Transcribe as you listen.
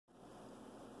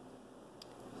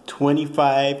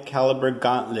25 caliber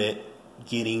gauntlet,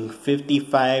 getting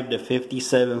 55 to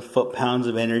 57 foot-pounds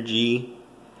of energy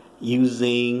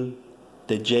using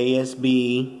the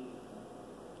JSB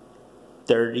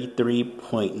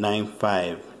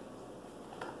 33.95,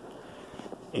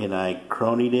 and I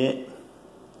cronied it,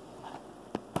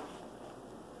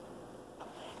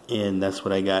 and that's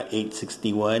what I got.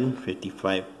 861,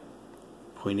 55.87,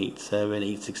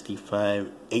 865,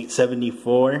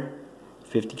 874,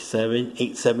 57,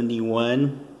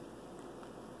 871,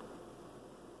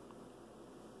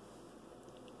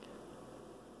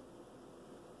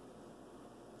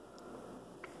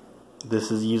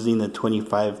 this is using the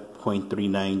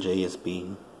 25.39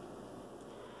 JSB,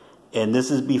 and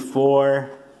this is before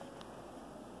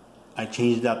I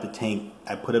changed out the tank.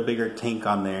 I put a bigger tank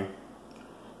on there.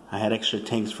 I had extra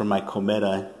tanks for my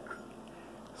Cometa,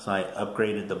 so I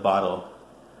upgraded the bottle.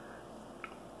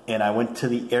 And I went to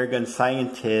the airgun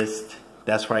scientist,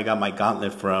 that's where I got my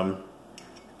gauntlet from,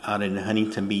 out in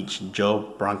Huntington Beach,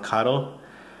 Joe Brancato.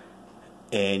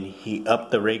 And he upped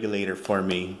the regulator for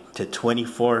me to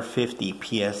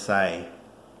 2450 PSI.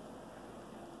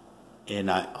 And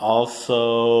I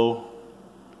also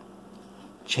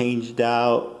changed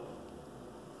out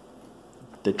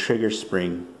the trigger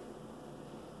spring.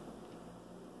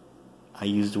 I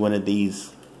used one of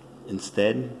these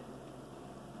instead.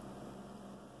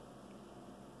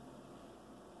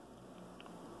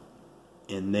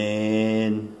 And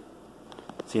then,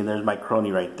 see, there's my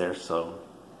crony right there, so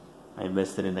I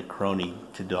invested in a crony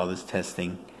to do all this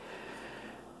testing.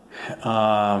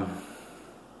 The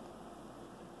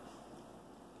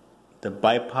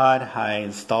bipod, how I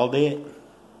installed it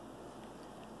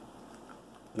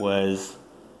was,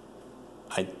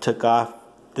 I took off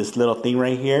this little thing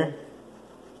right here,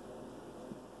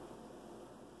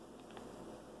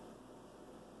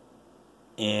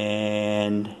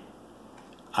 and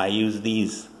I use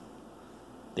these.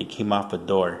 They came off a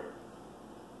door,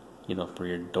 you know, for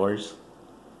your doors.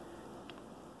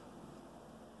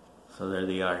 So there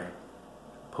they are.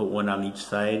 Put one on each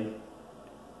side.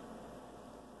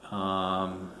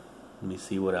 Let me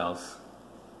see what else.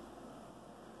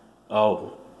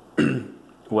 Oh,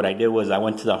 what I did was I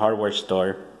went to the hardware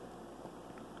store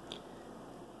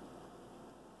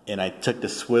and I took the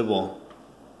swivel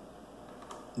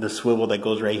that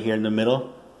goes right here in the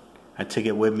middle. I took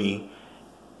it with me,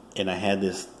 and I had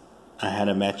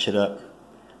to match it up.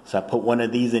 So I put one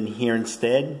of these in here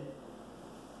instead,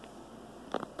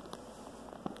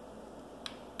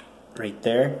 right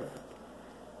there,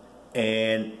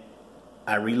 and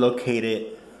I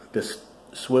relocated the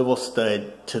swivel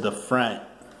stud to the front,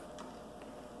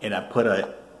 and I put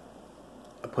a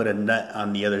nut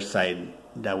on the other side,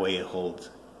 that way it holds.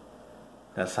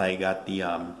 That's how I got the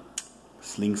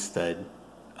sling stud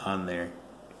on there.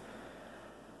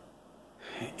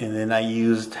 And then I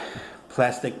used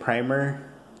plastic primer,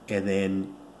 and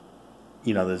then,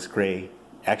 you know, this gray,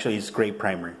 actually it's gray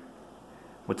primer,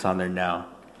 what's on there now.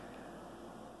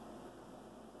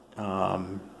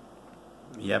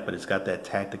 Yeah, but it's got that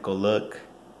tactical look.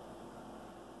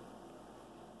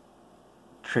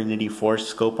 Trinity Force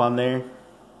scope on there.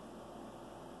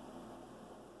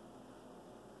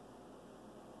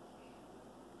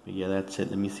 But yeah, that's it.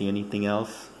 Let me see anything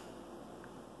else.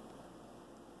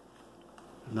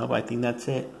 Nope, I think that's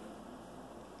it.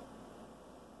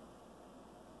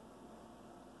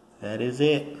 That is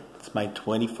it. It's my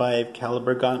 25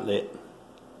 caliber gauntlet,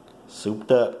 souped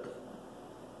up.